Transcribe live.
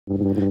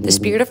The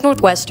Spirit of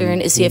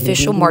Northwestern is the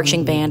official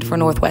marching band for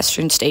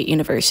Northwestern State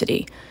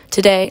University.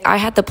 Today, I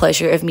had the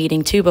pleasure of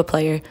meeting tuba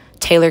player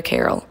Taylor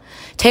Carroll.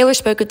 Taylor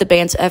spoke of the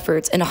band's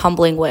efforts in a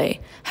humbling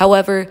way.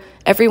 However,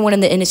 everyone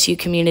in the NSU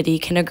community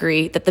can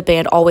agree that the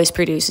band always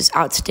produces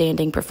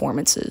outstanding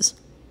performances.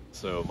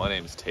 So my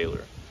name is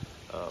Taylor.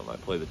 I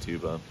play the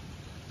tuba,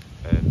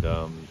 and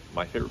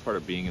my favorite part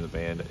of being in the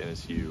band at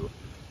NSU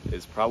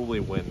is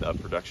probably when a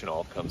production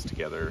all comes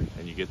together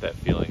and you get that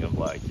feeling of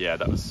like, yeah,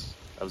 that was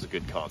a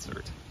good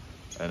concert,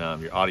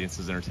 and your audience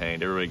is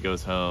entertained. Everybody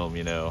goes home,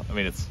 you know. I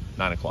mean, it's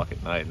 9 o'clock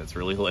at night and it's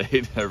really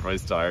late.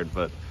 Everybody's tired,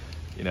 but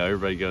you know,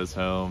 everybody goes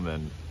home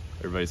and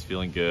everybody's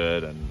feeling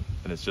good, and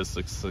it's just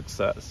a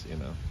success, you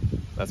know.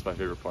 That's my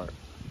favorite part.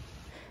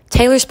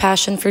 Taylor's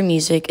passion for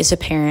music is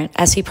apparent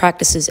as he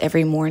practices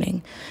every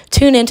morning.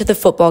 Tune into the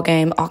football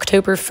game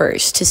October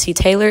 1st to see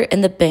Taylor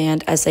and the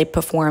band as they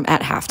perform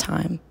at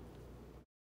halftime.